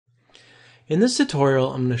In this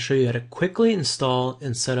tutorial, I'm going to show you how to quickly install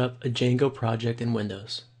and set up a Django project in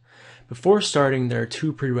Windows. Before starting, there are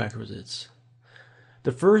two prerequisites.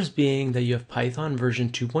 The first being that you have Python version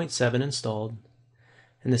 2.7 installed,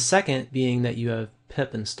 and the second being that you have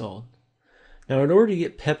pip installed. Now, in order to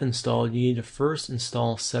get pip installed, you need to first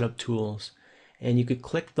install Setup Tools, and you could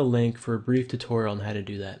click the link for a brief tutorial on how to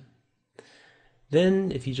do that.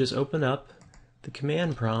 Then, if you just open up the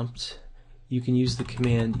command prompt, you can use the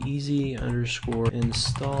command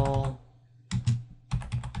easy_install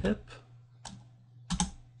pip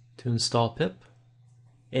to install pip.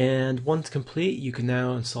 And once complete, you can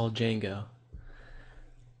now install Django.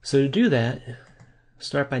 So to do that,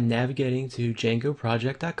 start by navigating to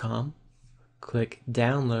djangoproject.com, click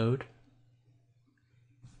download,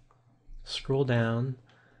 scroll down,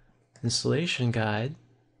 installation guide,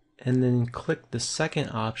 and then click the second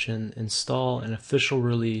option, install an official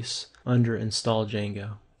release, under install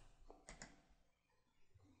Django.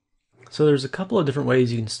 So there's a couple of different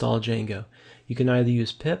ways you can install Django. You can either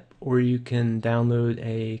use pip or you can download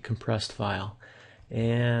a compressed file.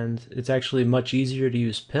 And it's actually much easier to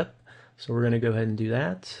use pip, so we're going to go ahead and do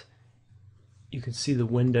that. You can see the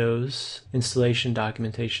Windows installation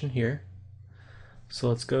documentation here. So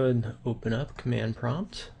let's go ahead and open up command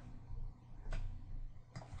prompt.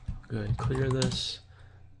 Go ahead and clear this,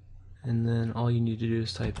 and then all you need to do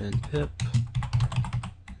is type in pip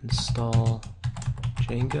install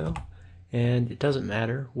Django, and it doesn't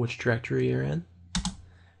matter which directory you're in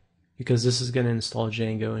because this is going to install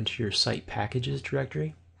Django into your site packages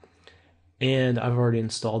directory. And I've already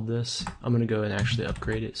installed this. I'm going to go and actually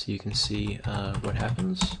upgrade it so you can see what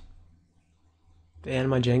happens. And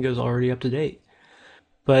my Django is already up to date.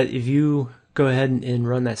 But if you go ahead and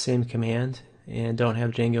run that same command and don't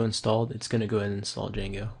have Django installed, it's going to go ahead and install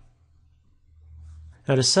Django.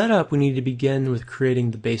 Now to set up, we need to begin with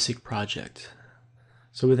creating the basic project.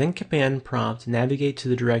 So within command prompt, navigate to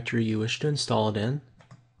the directory you wish to install it in.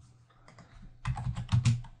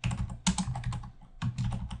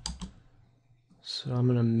 So I'm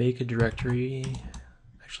going to make a directory.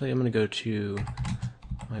 Actually, I'm going to go to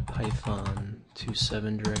my Python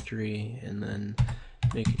 2.7 directory and then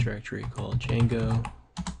make a directory called Django.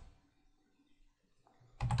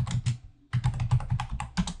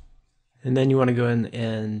 And then you want to go in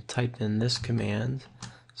and type in this command.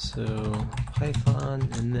 So Python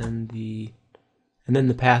and then the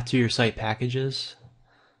path to your site packages.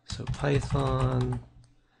 So Python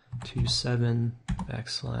 2.7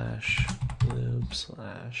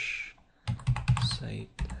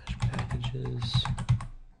 /lib/site-packages.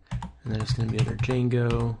 And then it's going to be under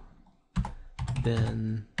Django,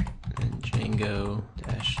 bin, and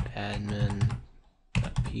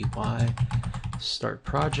Django-admin.py. Start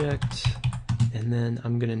project, and then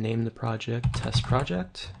I'm going to name the project test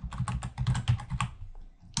project.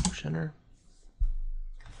 Push enter.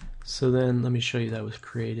 So then let me show you that was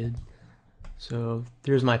created. So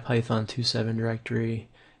there's my Python 2.7 directory.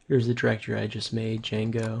 Here's the directory I just made,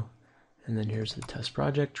 Django, and then here's the test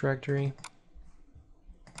project directory.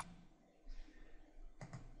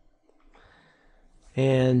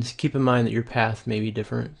 And keep in mind that your path may be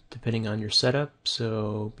different depending on your setup,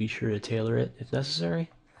 so be sure to tailor it if necessary.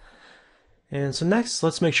 And so next,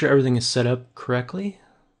 let's make sure everything is set up correctly.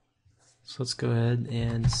 So let's go ahead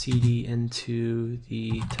and cd into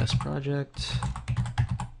the test project.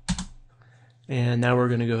 And now we're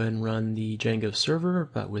going to go ahead and run the Django server,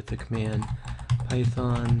 but with the command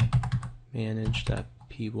python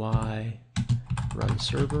manage.py run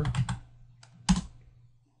server.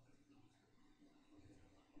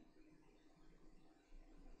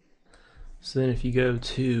 So then if you go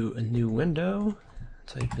to a new window,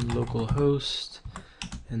 type in localhost,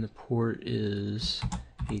 and the port is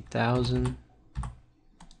 8000.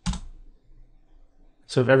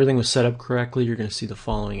 So if everything was set up correctly, you're going to see the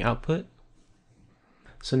following output.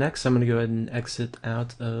 So next I'm going to go ahead and exit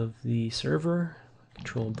out of the server,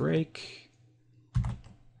 control break,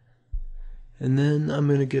 and then I'm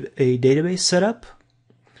going to get a database set up.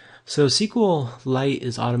 So SQLite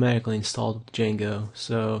is automatically installed with Django,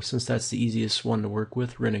 so since that's the easiest one to work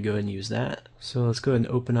with, we're going to go ahead and use that. So let's go ahead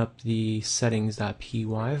and open up the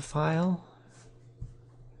settings.py file.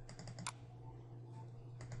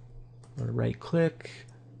 I'm going to right click,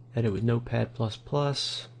 edit with Notepad++.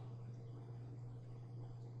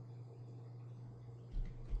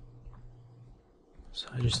 So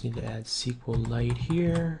I just need to add SQLite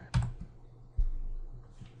here.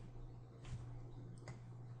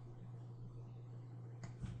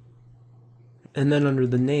 And then under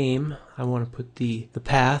the name, I want to put the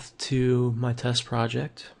path to my test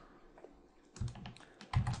project.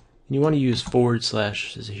 And you want to use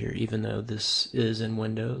 // here, even though this is in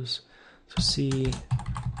Windows. So C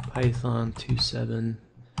Python 27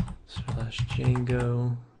 /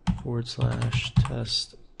 Django /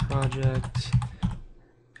 test project.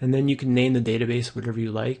 And then you can name the database whatever you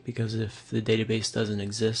like, because if the database doesn't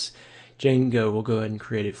exist, Django will go ahead and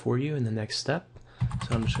create it for you in the next step.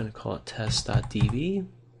 So I'm just going to call it test.db.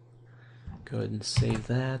 Go ahead and save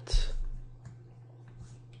that.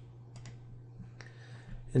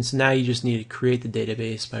 And so now you just need to create the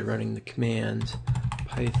database by running the command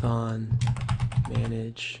python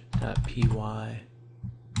manage.py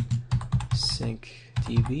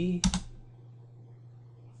syncdb.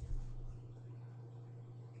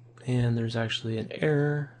 And there's actually an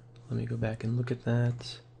error. Let me go back and look at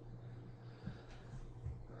that.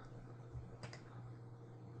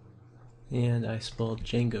 And I spelled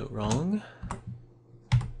Django wrong.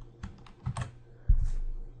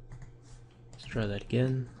 Let's try that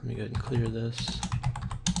again. Let me go ahead and clear this.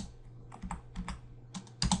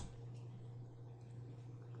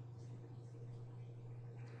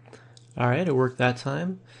 Alright, it worked that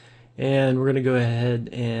time. And we're going to go ahead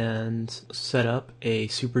and set up a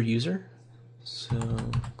super user. So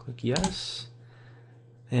click yes.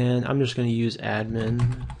 And I'm just going to use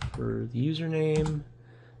admin for the username.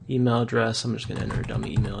 Email address, I'm just going to enter a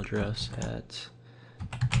dummy email address at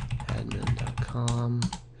admin.com.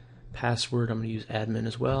 Password, I'm going to use admin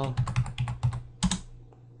as well.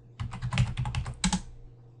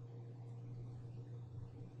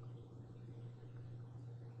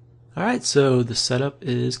 Alright, so the setup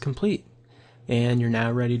is complete, and you're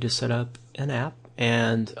now ready to set up an app,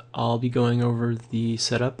 and I'll be going over the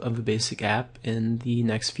setup of a basic app in the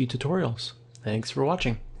next few tutorials. Thanks for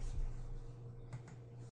watching.